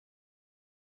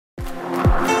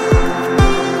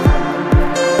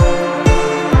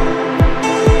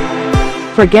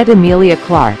forget Emilia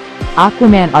Clarke,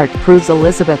 Aquaman art proves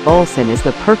Elizabeth Olsen is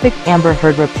the perfect Amber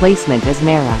Heard replacement as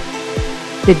Mera.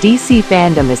 The DC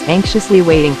fandom is anxiously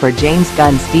waiting for James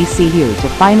Gunn's DCU to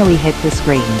finally hit the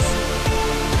screens.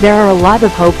 There are a lot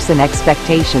of hopes and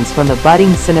expectations from the budding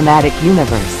cinematic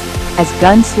universe, as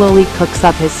Gunn slowly cooks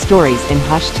up his stories in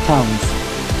hushed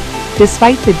tones.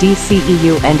 Despite the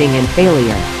DCEU ending in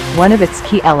failure, one of its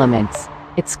key elements,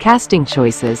 its casting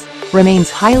choices,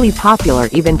 remains highly popular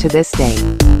even to this day.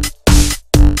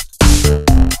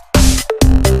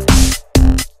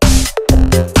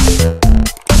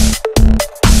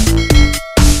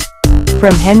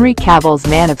 From Henry Cavill's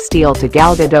Man of Steel to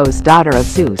Gal Gadot's Daughter of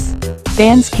Zeus,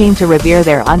 fans came to revere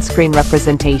their on-screen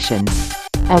representations.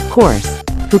 Of course,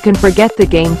 who can forget the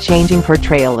game-changing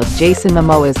portrayal of Jason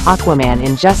Momoa's Aquaman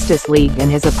in Justice League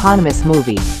and his eponymous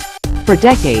movie? For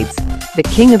decades, the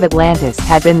King of Atlantis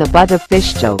had been the butt of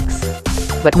fish jokes.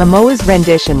 But Momoa's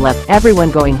rendition left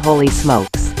everyone going holy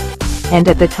smokes. And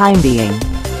at the time being,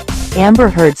 Amber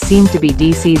Heard seemed to be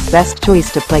DC's best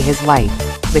choice to play his wife,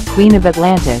 the Queen of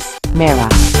Atlantis, Mera.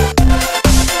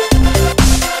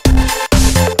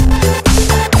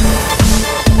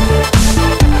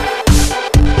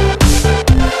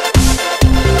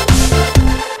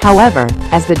 However,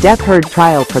 as the Depp Heard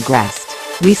trial progressed,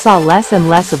 we saw less and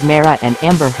less of Mera and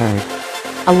Amber Heard.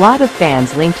 A lot of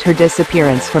fans linked her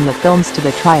disappearance from the films to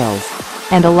the trials,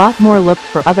 and a lot more looked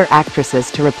for other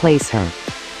actresses to replace her.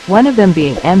 One of them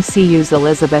being MCU's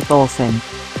Elizabeth Olsen.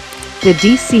 The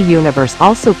DC universe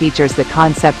also features the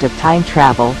concept of time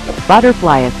travel,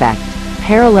 butterfly effect,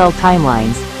 parallel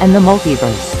timelines, and the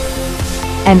multiverse.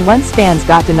 And once fans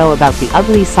got to know about the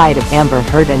ugly side of Amber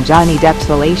Heard and Johnny Depp's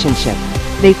relationship,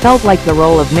 they felt like the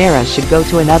role of Mera should go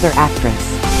to another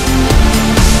actress.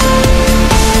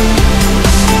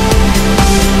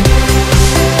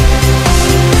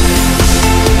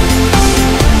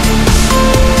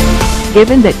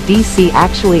 Given that DC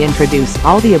actually introduced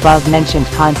all the above-mentioned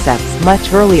concepts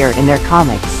much earlier in their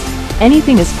comics,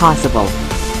 anything is possible.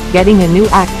 Getting a new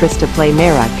actress to play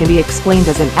Mera can be explained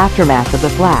as an aftermath of The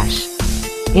Flash.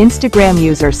 Instagram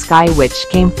user Sky Witch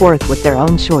came forth with their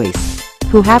own choice,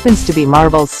 who happens to be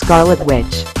Marvel's Scarlet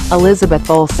Witch, Elizabeth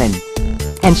Olsen.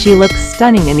 And she looks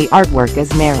stunning in the artwork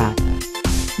as Mera.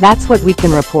 That's what we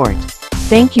can report.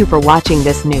 Thank you for watching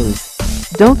this news.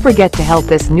 Don't forget to help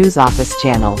this news office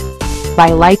channel by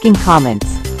liking,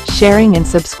 comments, sharing and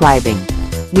subscribing.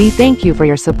 We thank you for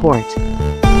your support.